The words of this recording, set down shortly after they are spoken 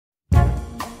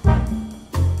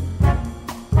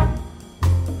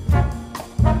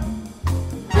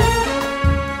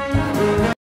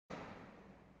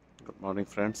Morning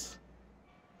friends.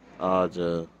 आज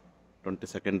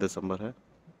 22 दिसंबर है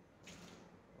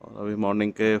और अभी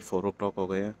मॉर्निंग के 4 o'clock हो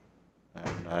गए हैं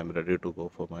and I am ready to go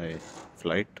for my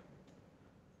flight.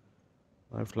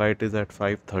 My flight is eight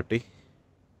 5:30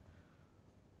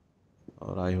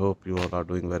 और I hope you all are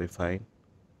doing very fine.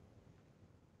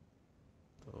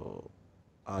 तो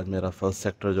आज मेरा फर्स्ट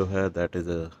सेक्टर जो है that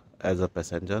is as a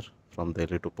passenger from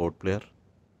Delhi two port Blair.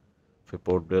 फिर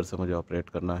port Blair से मुझे operate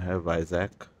करना है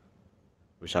Vizag,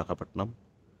 Visakhapatnam,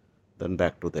 then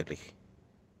back to Delhi.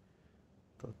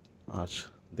 तो आज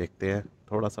देखते हैं,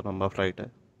 थोड़ा सा लंबा फ्लाइट है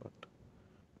but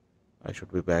I should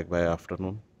be back by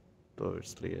afternoon, तो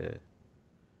इसलिए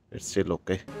it's still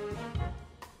okay.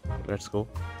 Let's go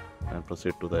and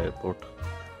proceed to the airport.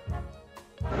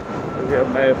 अभी अब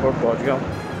मैं एयरपोर्ट पहुंच गया हूँ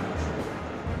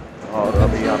और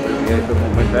अभी यहाँ पे यही तो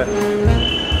मूवमेंट है,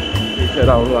 पीछे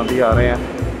राहुल गांधी आ रहे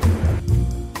हैं।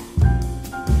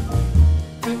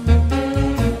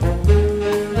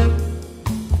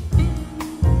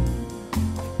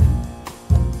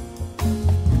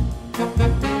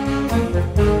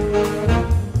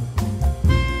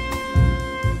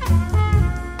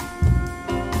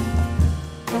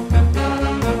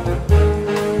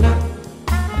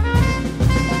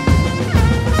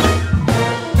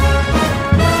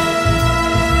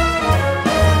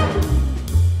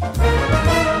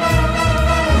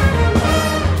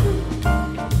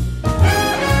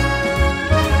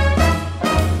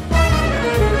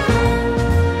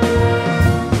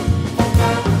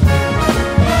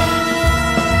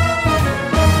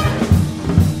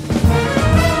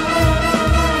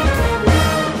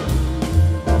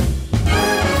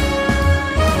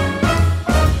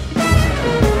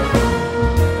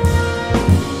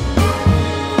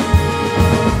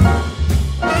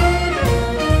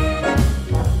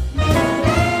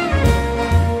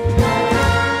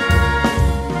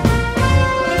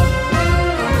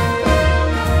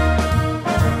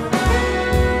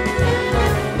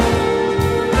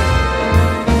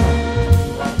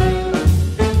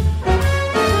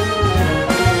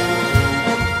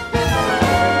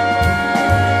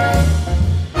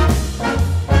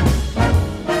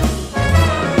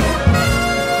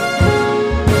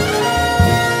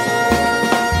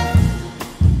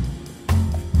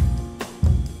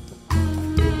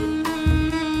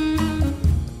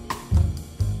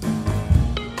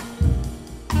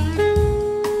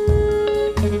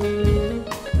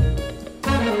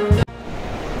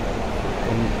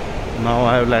 Now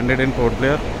I have landed in Port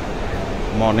Blair.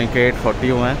 Morning के 8:40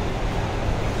 हुए हैं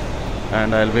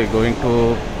and I'll be going to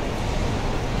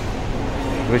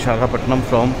Visakhapatnam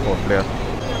from Port Blair.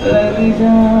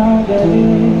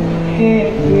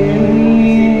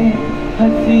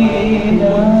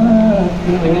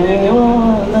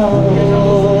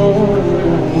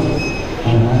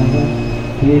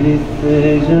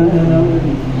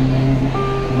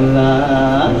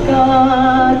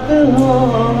 मुलाकात हो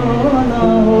ना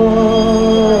हो,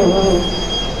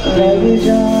 लग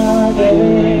जा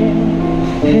गए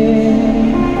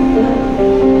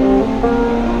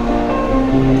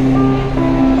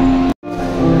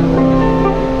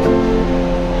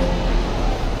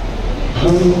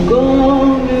हमको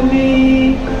मिली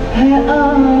है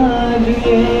आज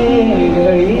ये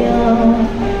घड़ियां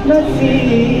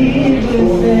नसीब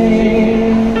से,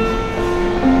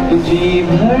 जी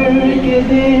भर के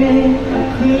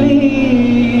देख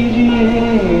लीजिए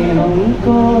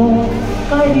हमको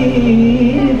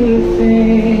करीब से,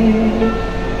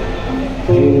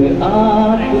 फिर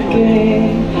आपके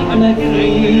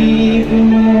नसीब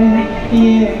में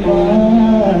ये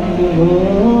बात हो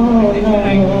ना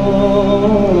हो।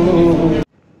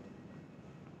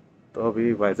 तो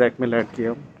अभी वाइजैक में लैंड किया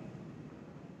हूँ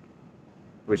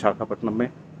विशाखापट्टनम में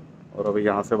और अभी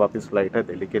यहाँ से वापस फ़्लाइट है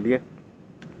दिल्ली के लिए।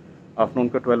 आफ्टरनून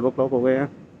के 12 o'clock हो गए हैं,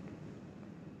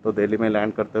 तो दिल्ली में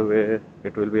लैंड करते हुए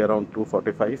इट विल बी अराउंड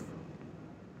 2:45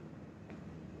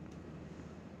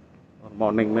 और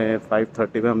मॉर्निंग में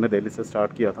 5:30 में हमने दिल्ली से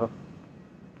स्टार्ट किया था,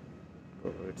 तो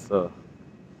it's a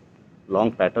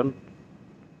long pattern.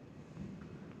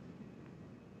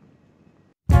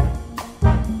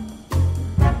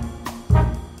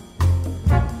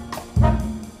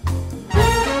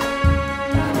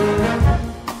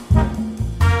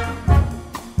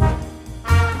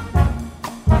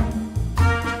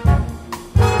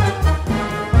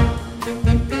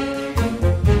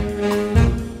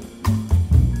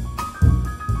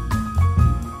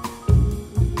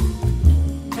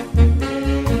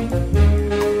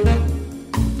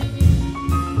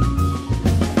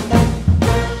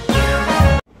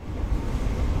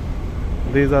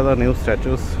 These are the new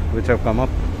statues which have come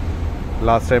up.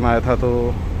 Last time आया था तो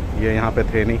ये यहाँ पे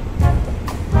थे नहीं।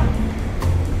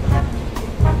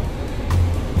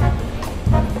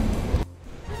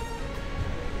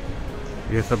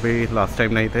 ये सब भी लास्ट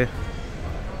टाइम नहीं थे।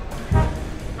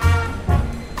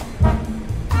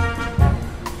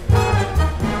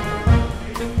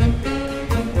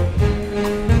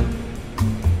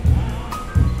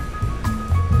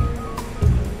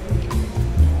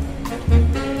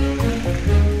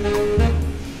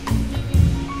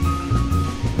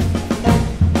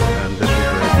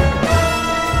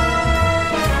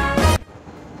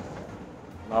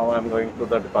 Now I am going to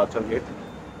the departure gate.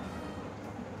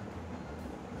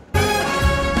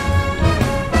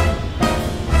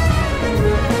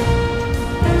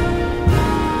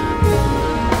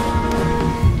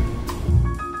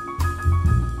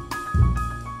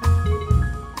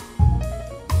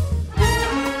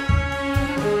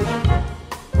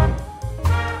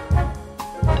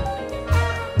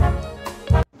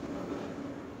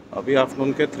 अभी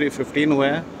आफ्टरनून के 3:15 हुए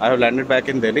हैं। I have landed back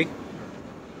in Delhi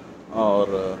और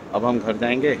अब हम घर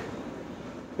जाएंगे।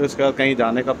 फिर उसके बाद कहीं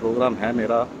जाने का प्रोग्राम है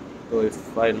मेरा, तो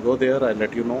if I will go there I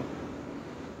let you know.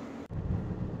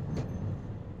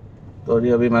 तो जी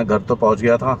अभी मैं घर तो पहुंच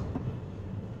गया था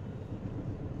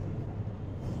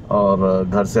और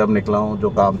घर से अब निकला हूं, जो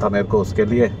काम था मेरे को उसके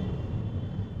लिए।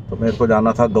 तो मेरे को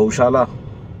जाना था गौशाला,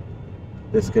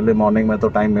 इसके लिए मॉर्निंग में तो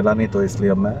टाइम मिला नहीं, तो इसलिए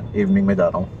अब मैं इवनिंग में जा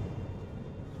रहा हूँ।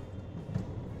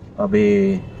 अभी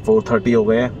 4:30 हो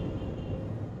गए हैं,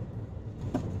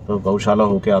 तो गौशाला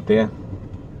होके आते हैं,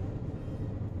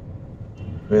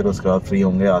 फिर उसके बाद फ्री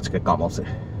होंगे आज के कामों से।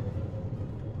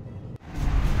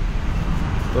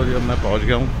 तो जी अब मैं पहुंच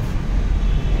गया हूँ।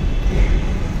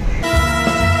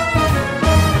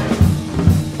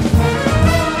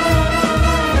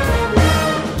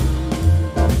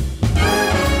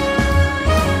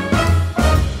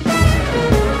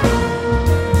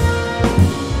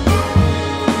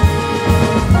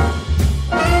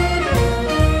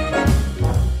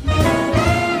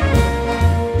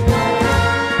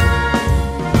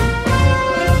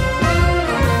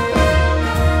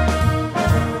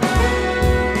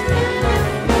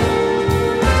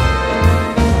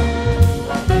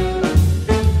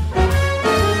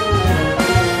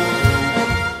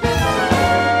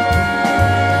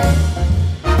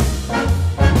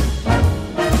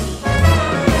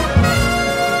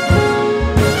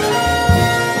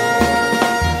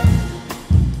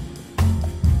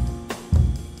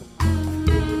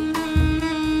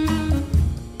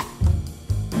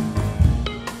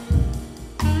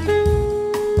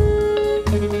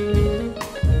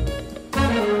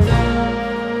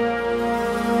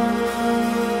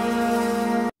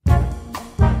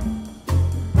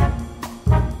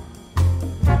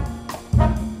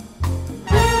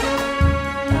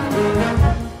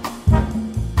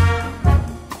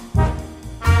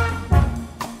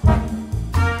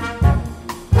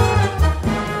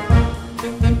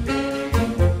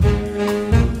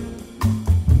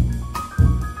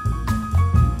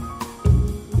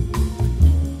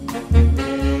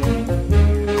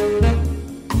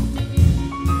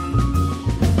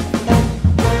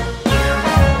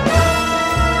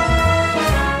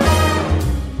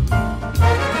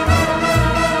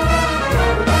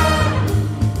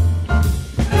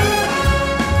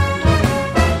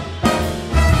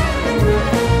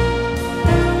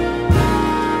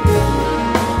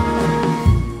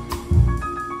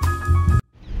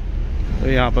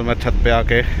 यहाँ पर मैं छत पे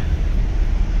आके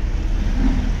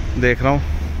देख रहा हूँ।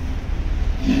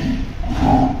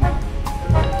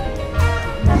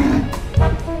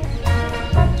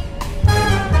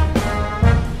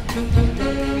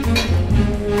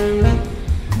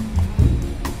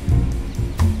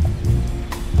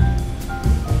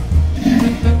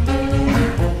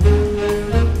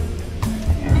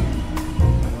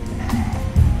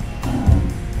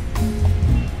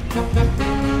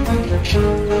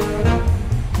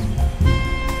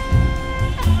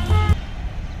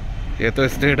 ये तो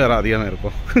इसने डरा दिया मेरे को।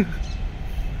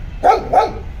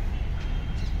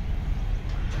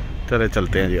 चले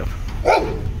चलते हैं जी अब।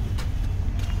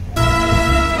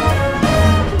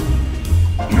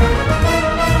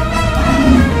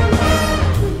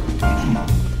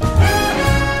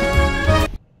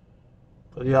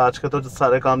 तो ये आज के तो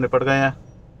सारे काम निपट गए हैं।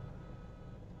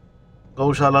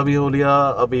 गौशाला भी हो लिया,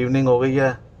 अब इवनिंग हो गई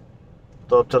है,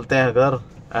 तो अब चलते हैं घर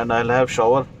and I will have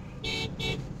shower.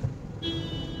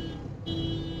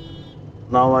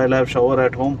 Now I will have shower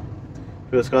at home,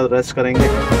 फिर उसके बाद रेस्ट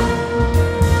करेंगे।